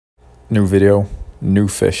New video, new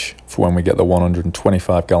fish for when we get the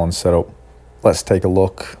 125 gallon setup. Let's take a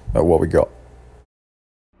look at what we got.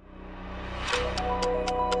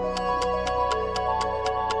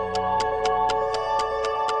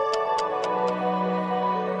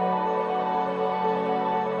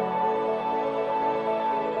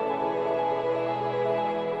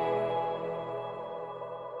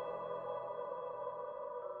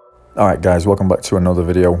 Alright guys, welcome back to another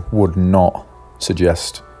video. Would not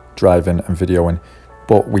suggest driving and videoing,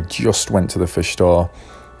 but we just went to the fish store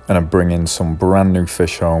and I'm bringing some brand new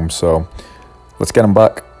fish home, so let's get them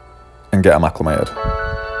back and get them acclimated.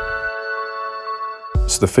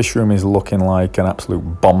 So the fish room is looking like an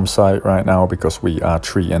absolute bomb site right now because we are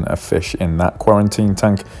treating a fish in that quarantine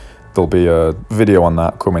tank. There'll be a video on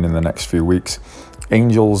that coming in the next few weeks.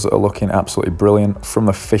 Angels are looking absolutely brilliant. From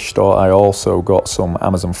the fish store, I also got some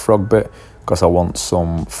Amazon frog bit because I want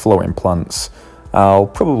some floating plants. I'll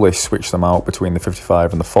probably switch them out between the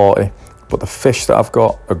 55 and the 40, but the fish that I've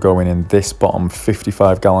got are going in this bottom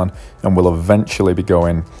 55 gallon and will eventually be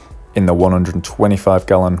going in the 125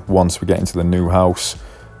 gallon once we get into the new house.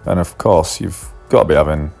 And of course, you've got to be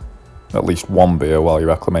having at least one beer while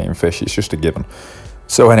you're acclimating fish. It's just a given.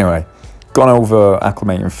 So anyway, gone over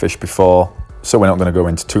acclimating fish before, so we're not going to go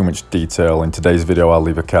into too much detail. In today's video, I'll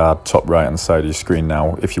leave a card top right hand side of your screen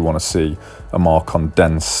now if you want to see a more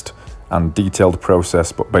condensed and detailed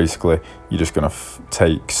process. But basically, you're just going to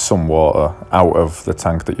take some water out of the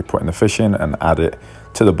tank that you're putting the fish in and add it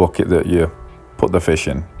to the bucket that you put the fish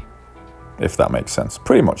in, if that makes sense.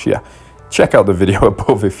 Pretty much, yeah. Check out the video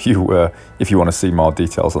above if you want to see more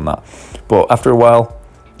details on that. But after a while,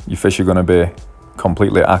 your fish are going to be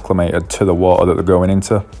completely acclimated to the water that they're going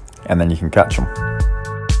into, and then you can catch them.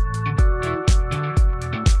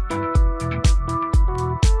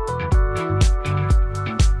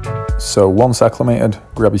 So once acclimated,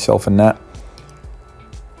 grab yourself a net.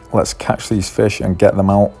 Let's catch these fish and get them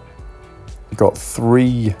out. We've got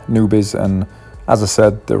 3 newbies, and as I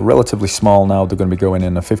said, they're relatively small now. They're going to be going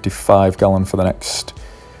in a 55 gallon for the next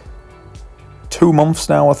 2 months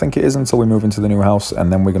now, I think it is, until we move into the new house,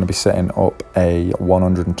 and then we're going to be setting up a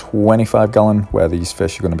 125 gallon where these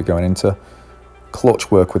fish are going to be going into.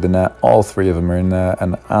 Clutch work with the net, all 3 of them are in there,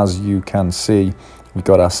 and as you can see, we've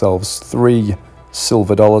got ourselves 3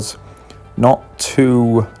 silver dollars. Not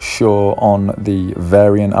too sure on the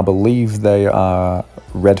variant. I believe they are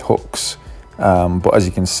red hooks. But as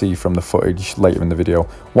you can see from the footage later in the video,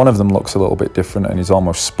 one of them looks a little bit different and is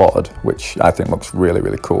almost spotted, which I think looks really,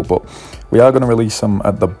 really cool. But we are going to release them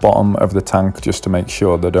at the bottom of the tank just to make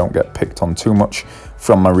sure they don't get picked on too much.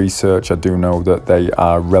 From my research, I do know that they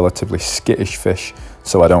are relatively skittish fish,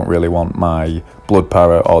 so I don't really want my blood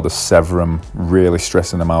parrot or the severum really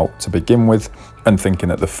stressing them out to begin with and thinking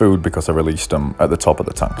that the food because I released them at the top of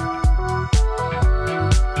the tank.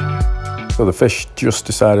 So the fish just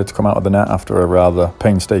decided to come out of the net after a rather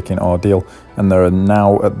painstaking ordeal, and they're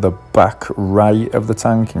now at the back right of the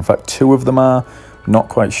tank. In fact, 2 of them are. Not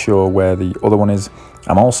quite sure where the other one is.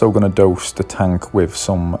 I'm also going to dose the tank with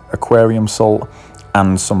some aquarium salt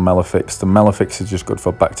and some Melafix. The Melafix is just good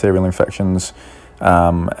for bacterial infections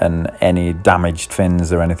and any damaged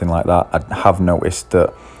fins or anything like that. I have noticed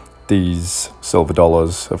that these silver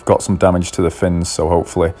dollars have got some damage to the fins, so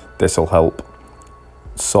hopefully this will help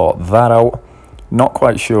sort that out. Not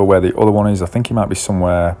quite sure where the other one is. I think he might be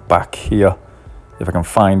somewhere back here. If I can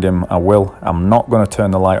find him, I will. I'm not going to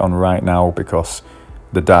turn the light on right now because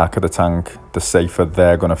the darker the tank, the safer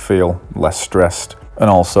they're going to feel, less stressed, and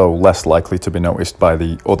also less likely to be noticed by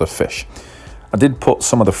the other fish. I did put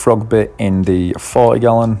some of the frog bit in the 40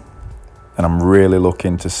 gallon, and I'm really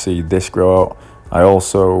looking to see this grow out. I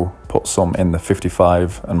also put some in the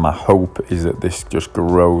 55, and my hope is that this just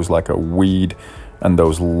grows like a weed and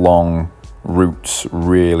those long roots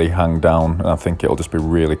really hang down, and I think it'll just be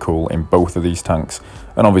really cool in both of these tanks.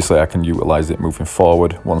 And obviously I can utilize it moving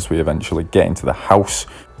forward once we eventually get into the house.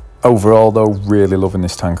 Overall though, really loving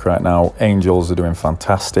this tank right now. Angels are doing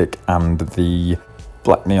fantastic, and the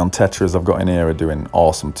black neon tetras I've got in here are doing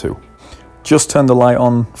awesome too. Just turned the light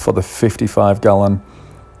on for the 55 gallon.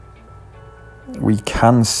 We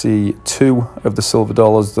can see 2 of the silver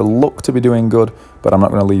dollars. They look to be doing good, but I'm not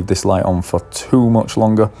going to leave this light on for too much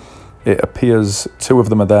longer. It appears 2 of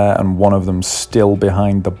them are there and 1 of them still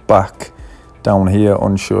behind the back down here.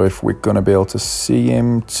 Unsure if we're going to be able to see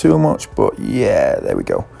him too much, but yeah, there we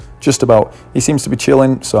go. Just about. He seems to be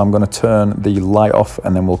chilling, so I'm going to turn the light off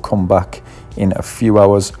and then we'll come back in a few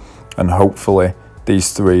hours and hopefully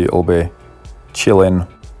these 3 will be chilling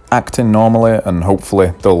acting normally, and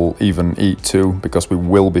hopefully they'll even eat too, because we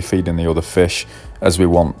will be feeding the other fish, as we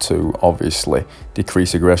want to obviously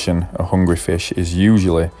decrease aggression. A hungry fish is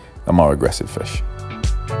usually a more aggressive fish.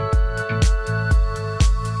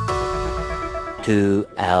 2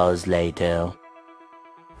 hours later.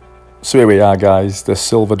 So here we are, guys, the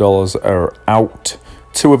silver dollars are out.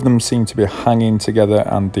 2 of them seem to be hanging together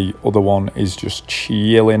and the other one is just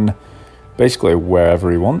chilling basically wherever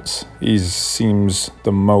he wants. He seems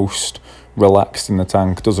the most relaxed in the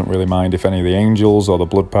tank, doesn't really mind if any of the angels or the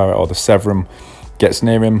blood parrot or the severum gets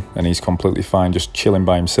near him, and he's completely fine just chilling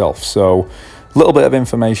by himself. So a little bit of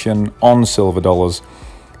information on silver dollars,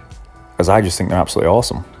 as I just think they're absolutely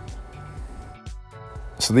awesome.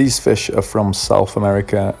 So these fish are from South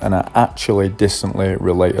America and are actually distantly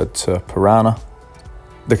related to piranha.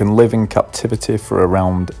 They can live in captivity for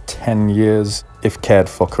around 10 years if cared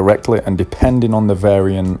for correctly, and depending on the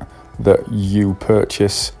variant that you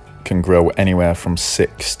purchase, can grow anywhere from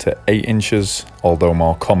 6 to 8 inches, although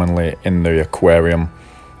more commonly in the aquarium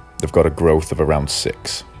they've got a growth of around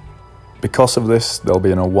 6. Because of this, they'll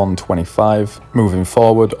be in a 125 moving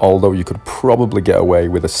forward, although you could probably get away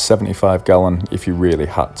with a 75 gallon if you really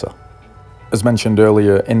had to. As mentioned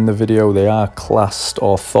earlier in the video, they are classed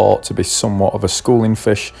or thought to be somewhat of a schooling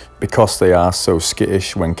fish because they are so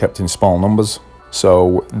skittish when kept in small numbers.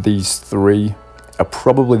 So these 3 are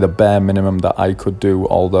probably the bare minimum that I could do,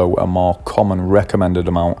 although a more common recommended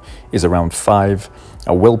amount is around 5.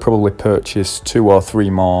 I will probably purchase 2 or 3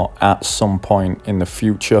 more at some point in the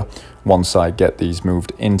future once I get these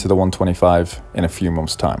moved into the 125 in a few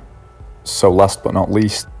months' time. So last but not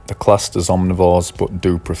least, they're classed as omnivores but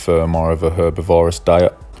do prefer more of a herbivorous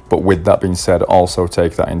diet. But with that being said, also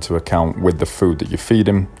take that into account with the food that you feed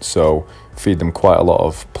them. So feed them quite a lot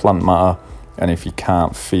of plant matter, and if you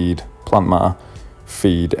can't feed plant matter,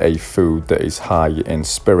 feed a food that is high in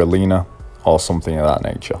spirulina or something of that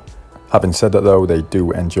nature. Having said that though, they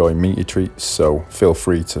do enjoy meaty treats, so feel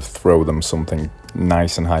free to throw them something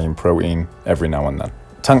nice and high in protein every now and then.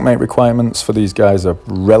 Tank mate requirements for these guys are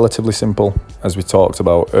relatively simple. As we talked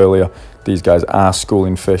about earlier, these guys are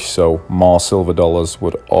schooling fish, so more silver dollars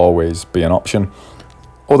would always be an option.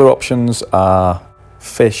 Other options are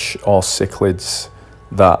fish or cichlids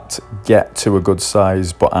that get to a good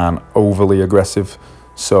size but aren't overly aggressive.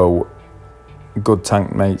 So good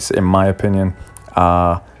tank mates, in my opinion,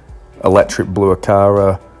 are electric blue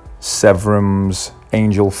acara, severums,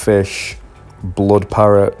 angelfish, blood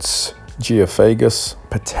parrots, geophagus,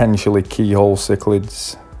 potentially keyhole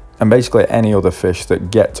cichlids, and basically any other fish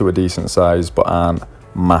that get to a decent size but aren't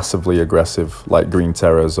massively aggressive, like green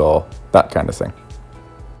terrors or that kind of thing.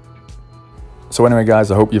 So anyway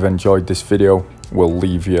guys, I hope you've enjoyed this video. We'll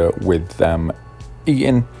leave you with them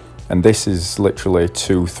eating, and this is literally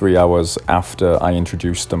 2-3 hours after I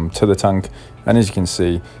introduced them to the tank, and as you can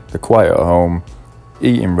see, they're quiet at home,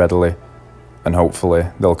 eating readily, and hopefully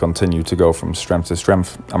they'll continue to go from strength to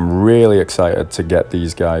strength. I'm really excited to get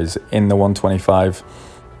these guys in the 125,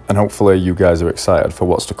 and hopefully you guys are excited for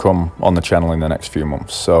what's to come on the channel in the next few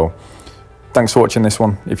months. So thanks for watching this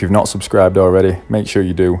one. If you've not subscribed already, make sure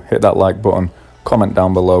you do. Hit that like button, comment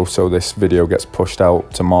down below so this video gets pushed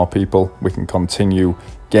out to more people. We can continue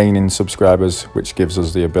gaining subscribers, which gives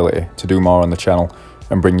us the ability to do more on the channel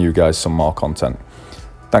and bring you guys some more content.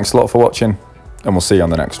 Thanks a lot for watching, and we'll see you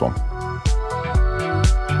on the next one.